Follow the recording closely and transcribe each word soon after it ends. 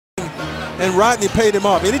and Rodney paid him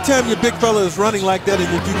off. Anytime your big fella is running like that and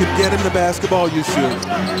if you can get him the basketball, you should.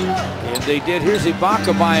 And they did. Here's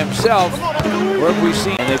Ibaka by himself. Where have we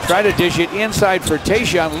seen? And they try to dish it inside for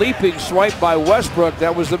Tayshaun. Leaping swipe by Westbrook.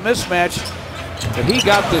 That was the mismatch. But he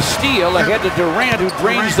got the steal ahead to Durant, who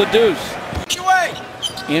drains the deuce.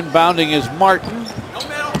 Inbounding is Martin.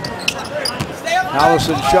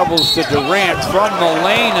 Allison shovels to Durant from the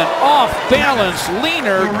lane, and off balance.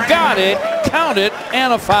 Leaner got it, count it,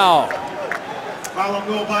 and a foul.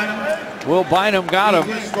 Will Bynum got him.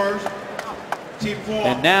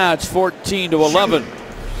 And now it's 14-11.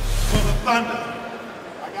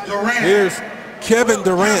 Here's Kevin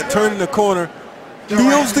Durant turning the corner,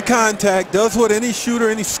 feels the contact, does what any shooter,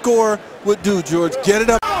 any scorer would do, George. Get it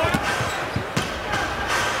up.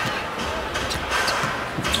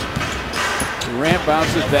 Durant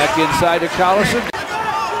bounces back inside to Collison.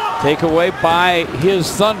 Takeaway by his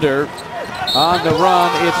Thunder. On the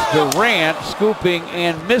run, it's Durant scooping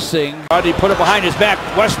and missing. He put it behind his back.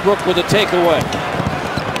 Westbrook with a takeaway.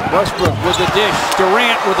 Westbrook with the dish.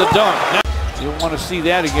 Durant with a dunk. Now, you'll want to see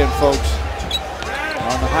that again, folks,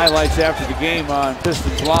 on the highlights after the game on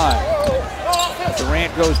Pistons Live.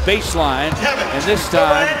 Durant goes baseline, and this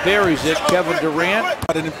time buries it. Kevin Durant.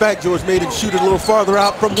 And in fact, George made him shoot it a little farther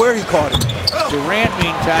out from where he caught it. Durant,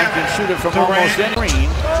 meantime, can shoot it from almost any green.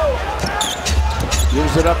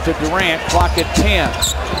 Gives it up to Durant. Clock at 10.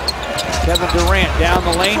 Kevin Durant down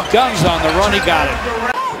the lane. Guns on the run. He got it.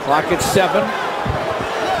 Clock at 7.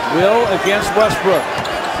 Will against Westbrook.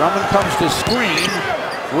 Drummond comes to screen.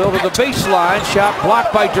 Will to the baseline. Shot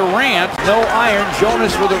blocked by Durant. No iron.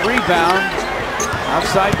 Jonas with a rebound.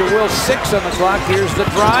 Outside to Will. 6 on the clock. Here's the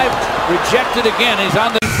drive. Rejected again. He's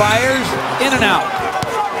on the fires. In and out.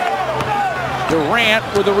 Durant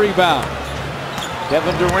with a rebound.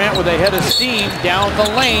 Kevin Durant with a head of steam down the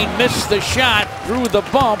lane. Missed the shot. Through the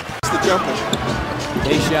bump. It's the jumper.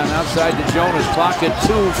 Tayshaun outside to Jonas. Clock at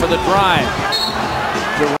 2 for the drive.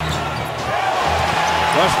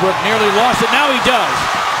 Westbrook nearly lost it. Now he does.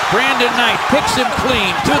 Brandon Knight picks him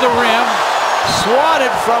clean to the rim.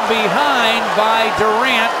 Swatted from behind by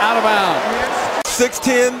Durant, out of bounds.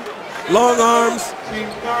 6'10", long arms.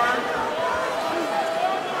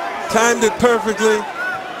 Timed it perfectly.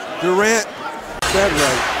 Durant, that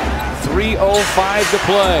right. 3:05 to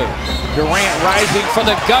play. Durant rising for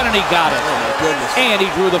the gun, and he got it. Oh my goodness. And he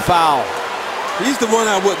drew the foul. He's the one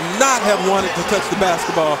I would not have wanted to touch the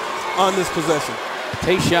basketball on this possession.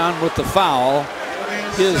 Tayshaun with the foul.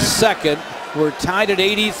 His second. We're tied at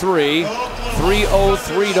 83.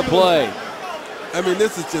 3:03 to play. I mean,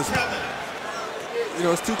 this is just, you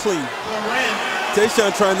know, it's too clean.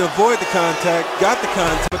 Tayshaun trying to avoid the contact, got the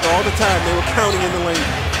contact, but all the time they were counting in the lane.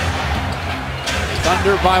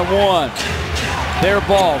 Thunder by 1. Their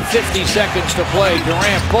ball, 50 seconds to play.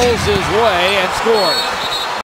 Durant pulls his way and scores.